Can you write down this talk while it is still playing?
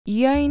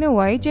이하이는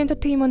YG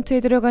엔터테인먼트에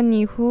들어간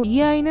이후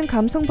이하이는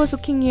감성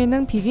버스킹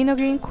예능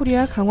비긴어게인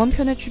코리아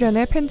강원편에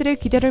출연해 팬들의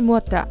기대를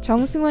모았다.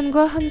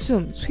 정승환과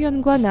한숨,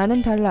 수연과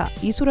나는 달라,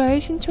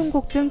 이소라의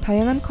신청곡 등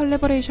다양한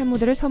컬래버레이션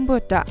무대를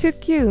선보였다.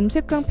 특히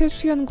음색깡패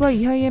수연과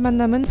이하이의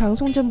만남은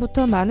방송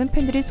전부터 많은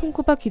팬들이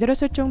손꼽아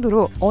기다렸을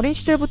정도로 어린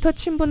시절부터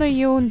친분을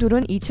이어온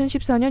둘은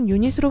 2014년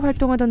유닛으로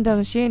활동하던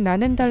당시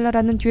나는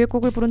달라라는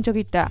듀엣곡을 부른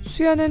적이 있다.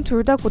 수연은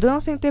둘 다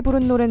고등학생 때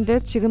부른 노래인데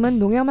지금은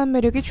농염한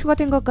매력이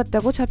추가된 것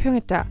같다고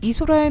자평했다.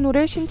 이소라의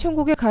노래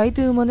신청곡의 가이드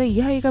음원을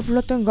이하이가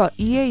불렀던 것,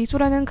 이에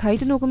이소라는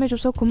가이드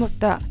녹음해줘서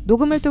고맙다.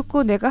 녹음을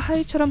듣고 내가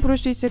하이처럼 부를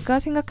수 있을까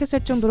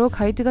생각했을 정도로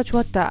가이드가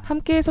좋았다.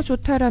 함께해서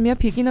좋다라며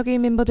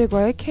비긴어게인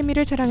멤버들과의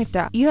케미를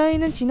자랑했다.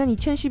 이하이는 지난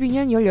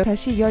 2012년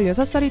다시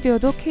 16살이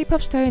되어도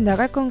K-POP 스타에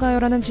나갈 건가요?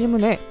 라는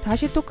질문에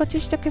다시 똑같이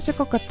시작했을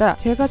것 같다.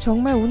 제가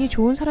정말 운이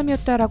좋은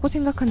사람이었다라고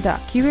생각한다.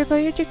 기회가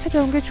일찍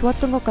찾아온 게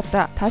좋았던 것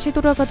같다. 다시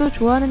돌아가도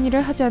좋아하는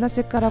일을 하지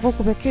않았을까라고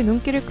고백해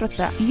눈길을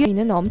끌었다.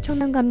 이하이는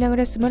엄청난 감량을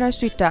했음을 알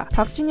수 있다.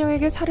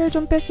 박진영에게 살을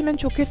좀 뺐으면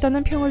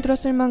좋겠다는 평을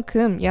들었을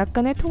만큼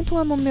약간의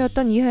통통한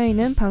몸매였던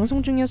이하이는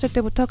방송 중이었을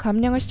때부터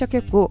감량을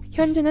시작했고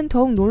현재는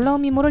더욱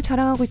놀라운 미모를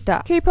자랑하고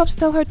있다. K-POP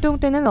스타 활동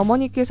때는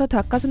어머니께서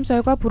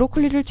닭가슴살과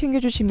브로콜리를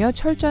챙겨주시며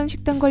철저한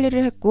식단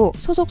관리를 했고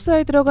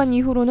소속사에 들어간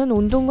이후로는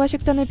운동과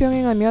식단을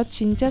병행하며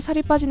진짜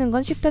살이 빠지는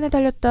건 식단에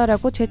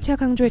달렸다라고 재차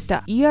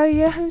강조했다.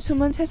 이하이의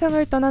한숨은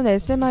세상을 떠난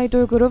SM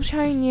아이돌 그룹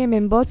샤이니의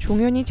멤버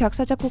종현이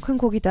작사 작곡한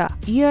곡이다.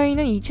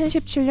 이하이는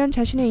 2017년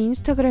자신의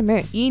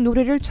인스타그램에 이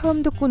노래를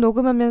처음 듣고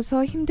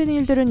녹음하면서 힘든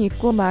일들은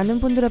있고 많은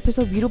분들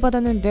앞에서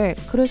위로받았는데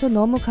그래서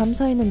너무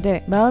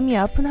감사했는데 마음이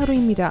아픈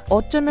하루입니다.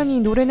 어쩌면 이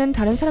노래는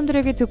다른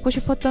사람들에게 듣고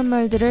싶었던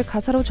말들을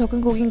가사로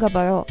적은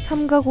곡인가봐요.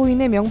 삼가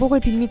고인의 명복을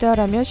빕니다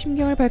라며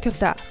심경을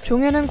밝혔다.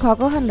 종현은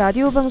과거 한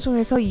라디오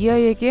방송에서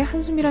이하이에게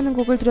한숨이라는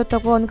곡을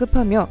들었다고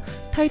언급하며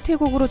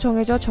타이틀곡으로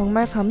정해져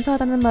정말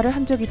감사하다는 말을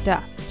한 적이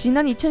있다.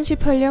 지난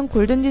 2018년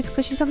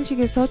골든디스크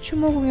시상식에서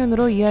추모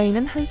공연으로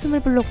이하이는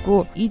한숨을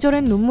불렀고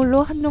 2절엔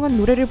눈물로 한동안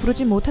노래를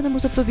부르지 못하는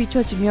모습도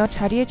비춰지며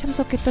자리에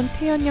참석했던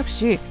태연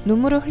역시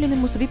눈물을 흘리는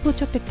모습이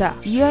포착됐다.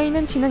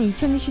 이하이는 지난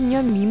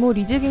 2020년 미모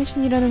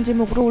리즈갱신이라는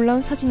제목으로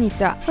올라온 사진이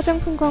있다.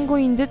 화장품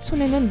광고인 듯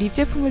손에는 립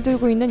제품을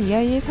들고 있는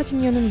이하이의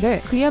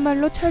사진이었는데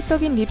그야말로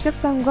찰떡인 립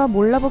색상과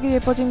몰라보게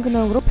예뻐진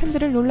근황으로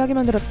팬들을 놀라게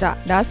만들었다.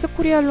 라스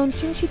코리아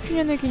론칭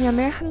 10주년을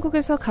기념해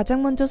한국에서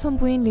가장 먼저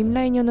선보인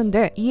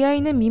립라인이었는데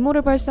이하이는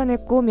미모를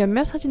발산했고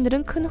몇몇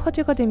사진들은 큰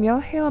화제가 되며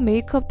헤어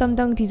메이크업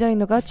담당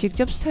디자이너가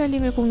직접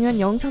스타일링을 공유한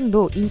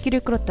영상도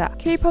인기를 끌었다.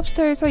 K-POP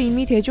스타에서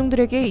이미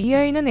대중들에게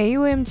이하이는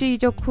AOMG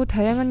이적 후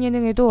다양한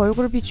예능에도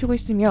얼굴을 비추고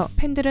있으며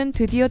팬들은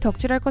드디어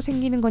덕질할 거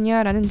생기는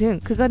거냐 라는 등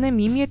그간의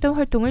미미했던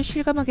활동을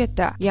실감하게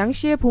했다.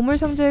 양씨의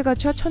보물상자에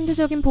갇혀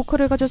천재적인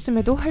보컬을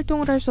가졌음에도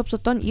활동을 할 수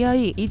없었던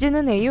이하이,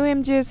 이제는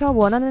AOMG에서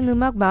원하는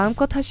음악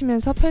마음껏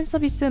하시면서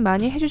팬서비스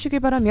많이 해주시길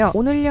바라며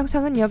오늘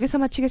영상은 여기서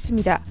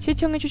마치겠습니다.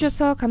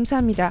 시청해주셔서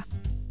감사합니다.